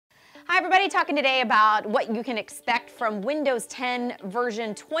everybody, talking today about what you can expect from Windows 10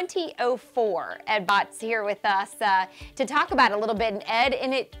 version 2004. Ed Bott's here with us to talk about it a little bit. And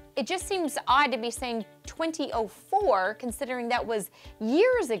Ed, it just seems odd to be saying 2004 considering that was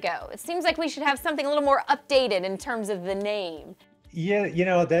years ago. It seems like we should have something a little more updated in terms of the name.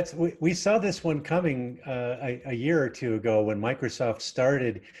 Yeah, we saw this one coming a year or two ago when Microsoft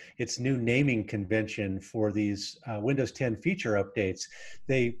started its new naming convention for these Windows 10 feature updates.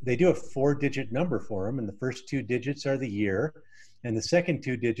 They do a 4-digit number for them, and the first 2 digits are the year, and the second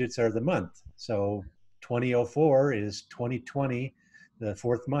 2 digits are the month. So 2004 is 2020, the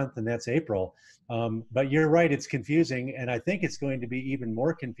 4th month, and that's April. But you're right, it's confusing, and I think it's going to be even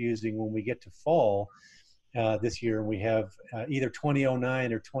more confusing when we get to fall. This year, and we have either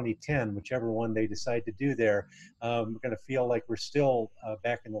 2009 or 2010, whichever one they decide to do there. We're going to feel like we're still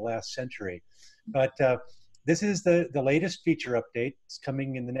back in the last century. But this is the latest feature update. It's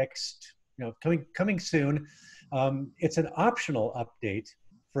coming in the next, coming soon. It's an optional update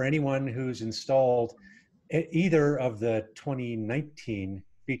for anyone who's installed either of the 2019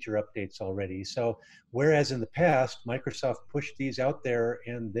 feature updates already. So whereas in the past, Microsoft pushed these out there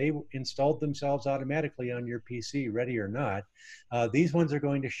and they installed themselves automatically on your PC, ready or not, these ones are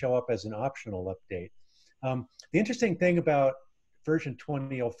going to show up as an optional update. The interesting thing about version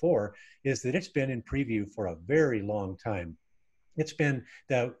 2004 is that it's been in preview for a very long time. It's been,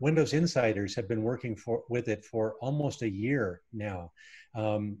 the Windows insiders have been working with it for almost a year now.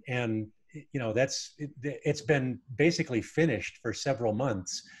 And it's been basically finished for several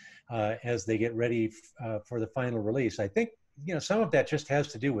months as they get ready for the final release. I think some of that just has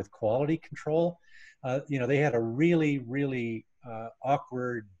to do with quality control. They had a really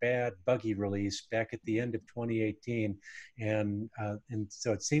awkward, bad, buggy release back at the end of 2018, and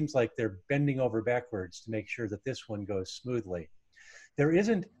so it seems like they're bending over backwards to make sure that this one goes smoothly. There's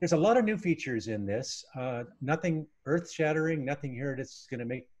a lot of new features in this. Nothing earth-shattering, nothing here that's going to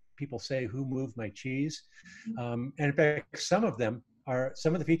make people say, "Who moved my cheese?" And in fact, some of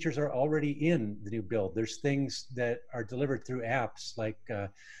the features are already in the new build. There's things that are delivered through apps, like the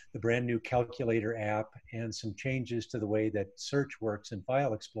brand new calculator app and some changes to the way that search works in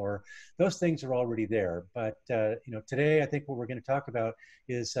File Explorer. Those things are already there. But today, I think what we're going to talk about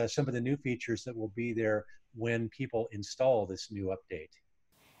is some of the new features that will be there when people install this new update.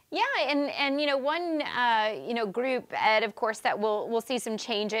 Yeah, and one group, Ed, of course, that we'll see some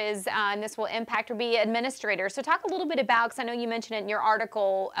changes, and this will impact will be administrators. So talk a little bit about, because I know you mentioned it in your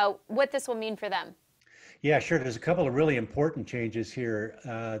article, what this will mean for them. Yeah, sure. There's a couple of really important changes here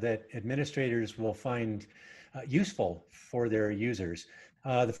that administrators will find useful for their users.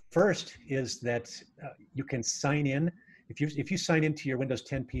 The first is that you can sign in. If you sign into your Windows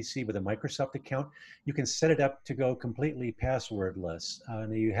 10 PC with a Microsoft account, you can set it up to go completely passwordless.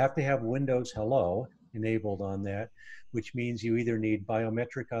 You have to have Windows Hello enabled on that, which means you either need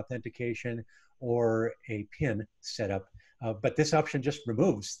biometric authentication or a PIN setup. But this option just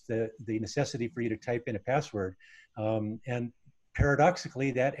removes the necessity for you to type in a password. And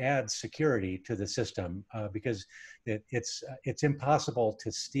paradoxically, that adds security to the system because it's impossible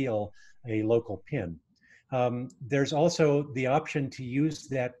to steal a local PIN. There's also the option to use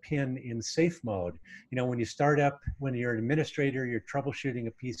that PIN in safe mode. When you start up, when you're an administrator, you're troubleshooting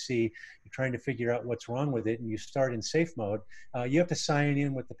a PC, you're trying to figure out what's wrong with it, and you start in safe mode, you have to sign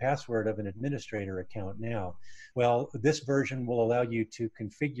in with the password of an administrator account now. Well, this version will allow you to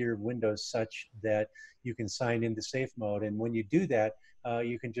configure Windows such that you can sign into safe mode. And when you do that,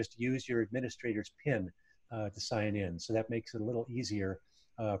 you can just use your administrator's PIN to sign in. So that makes it a little easier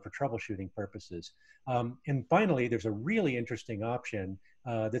for troubleshooting purposes. And finally, there's a really interesting option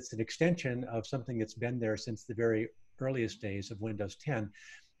that's an extension of something that's been there since the very earliest days of Windows 10.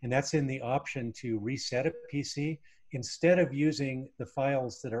 And that's in the option to reset a PC instead of using the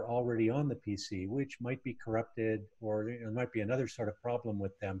files that are already on the PC, which might be corrupted or there might be another sort of problem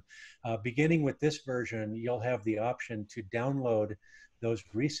with them. Beginning with this version, you'll have the option to download those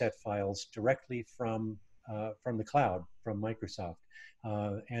reset files directly from the cloud, from Microsoft.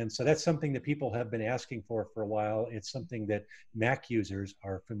 And so that's something that people have been asking for a while. It's something that Mac users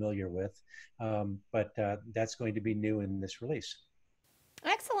are familiar with, but that's going to be new in this release.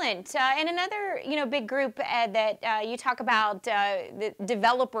 Excellent. And another, big group, Ed, that you talk about, the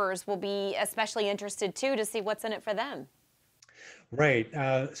developers will be especially interested too to see what's in it for them. Right.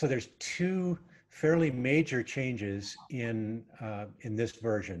 So there's two fairly major changes in this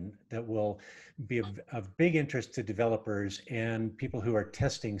version that will be of big interest to developers and people who are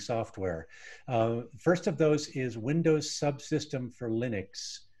testing software. First of those is Windows Subsystem for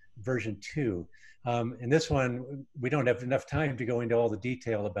Linux version 2. And this one, we don't have enough time to go into all the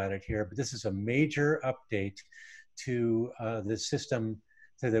detail about it here, but this is a major update to the system,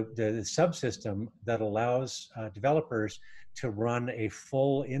 to the subsystem that allows developers to run a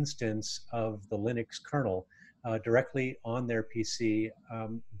full instance of the Linux kernel directly on their PC,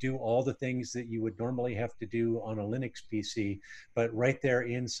 do all the things that you would normally have to do on a Linux PC, but right there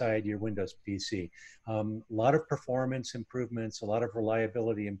inside your Windows PC. A lot of performance improvements, a lot of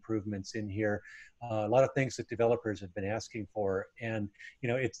reliability improvements in here, a lot of things that developers have been asking for. And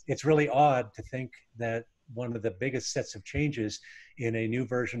it's really odd to think that one of the biggest sets of changes in a new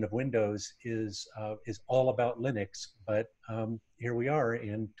version of Windows is all about Linux, but here we are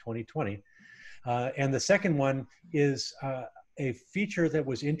in 2020. And the second one is a feature that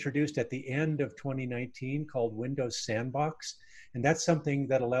was introduced at the end of 2019 called Windows Sandbox. And that's something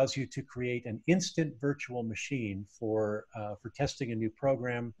that allows you to create an instant virtual machine for testing a new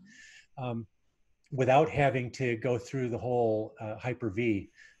program without having to go through the whole Hyper-V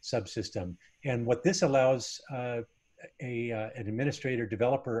subsystem. And what this allows an administrator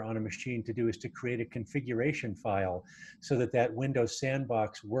developer on a machine to do is to create a configuration file so that Windows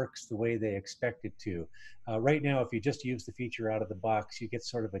Sandbox works the way they expect it to. Right now, if you just use the feature out of the box, you get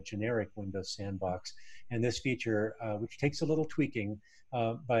sort of a generic Windows Sandbox. And this feature, which takes a little tweaking,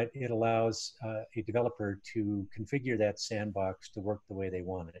 but it allows a developer to configure that sandbox to work the way they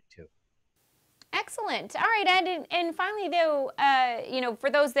wanted it to. Excellent. All right, Ed, and finally though, for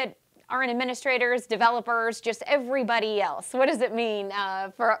those that aren't administrators, developers, just everybody else, what does it mean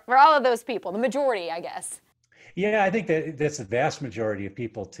for all of those people, the majority, I guess? Yeah, I think that's the vast majority of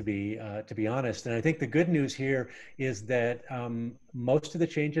people, to be honest. And I think the good news here is that most of the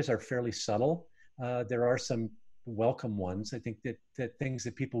changes are fairly subtle. There are some welcome ones. I think that things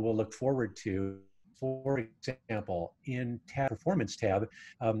that people will look forward to. For example, in Performance tab,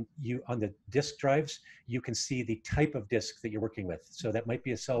 you on the disk drives, you can see the type of disk that you're working with. So that might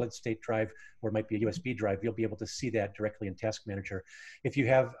be a solid state drive or it might be a USB drive. You'll be able to see that directly in Task Manager. If you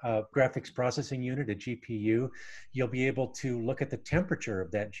have a graphics processing unit, a GPU, you'll be able to look at the temperature of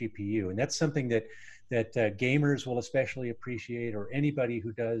that GPU. And that's something that gamers will especially appreciate, or anybody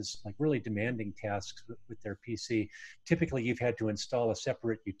who does like really demanding tasks with their PC. Typically, you've had to install a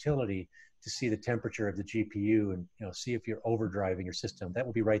separate utility to see the temperature of the GPU and see if you're overdriving your system. That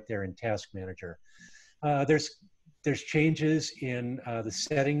will be right there in Task Manager. There's changes in the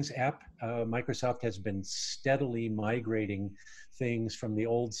Settings app. Microsoft has been steadily migrating things from the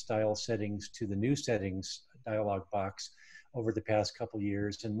old style settings to the new settings dialog box over the past couple of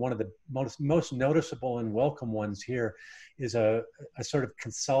years. And one of the most noticeable and welcome ones here is a sort of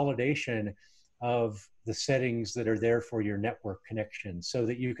consolidation of the settings that are there for your network connection, so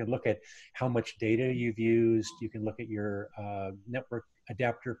that you can look at how much data you've used. You can look at your network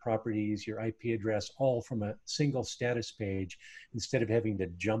adapter properties, your IP address, all from a single status page, instead of having to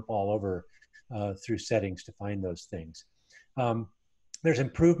jump all over through settings to find those things. There's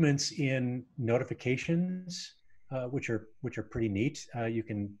improvements in notifications, which are pretty neat. You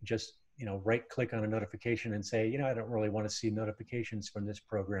can just right click on a notification and say, I don't really want to see notifications from this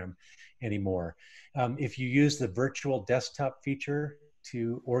program anymore. If you use the virtual desktop feature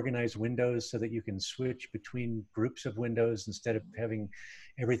to organize windows so that you can switch between groups of windows instead of having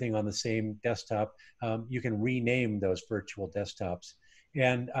everything on the same desktop, you can rename those virtual desktops.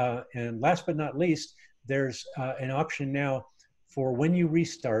 And last but not least, there's an option now for when you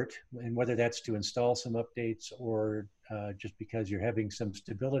restart, and whether that's to install some updates or just because you're having some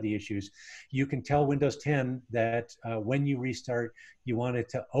stability issues, you can tell Windows 10 that when you restart, you want it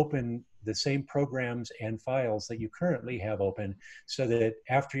to open the same programs and files that you currently have open, so that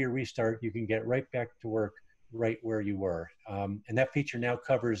after your restart, you can get right back to work right where you were. And that feature now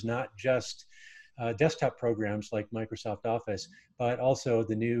covers not just desktop programs like Microsoft Office, but also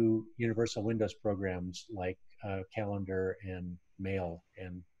the new Universal Windows programs like Calendar and Mail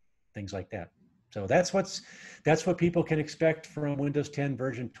and things like that. So that's what people can expect from Windows 10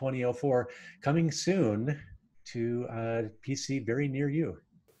 version 2004, coming soon to PC very near you.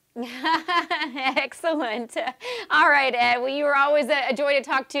 Excellent. All right, Ed. Well, you were always a joy to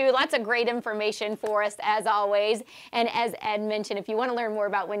talk to. Lots of great information for us, as always. And as Ed mentioned, if you want to learn more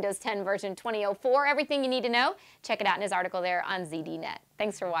about Windows 10 version 2004, everything you need to know, check it out in his article there on ZDNet.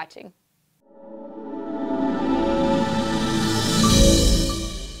 Thanks for watching.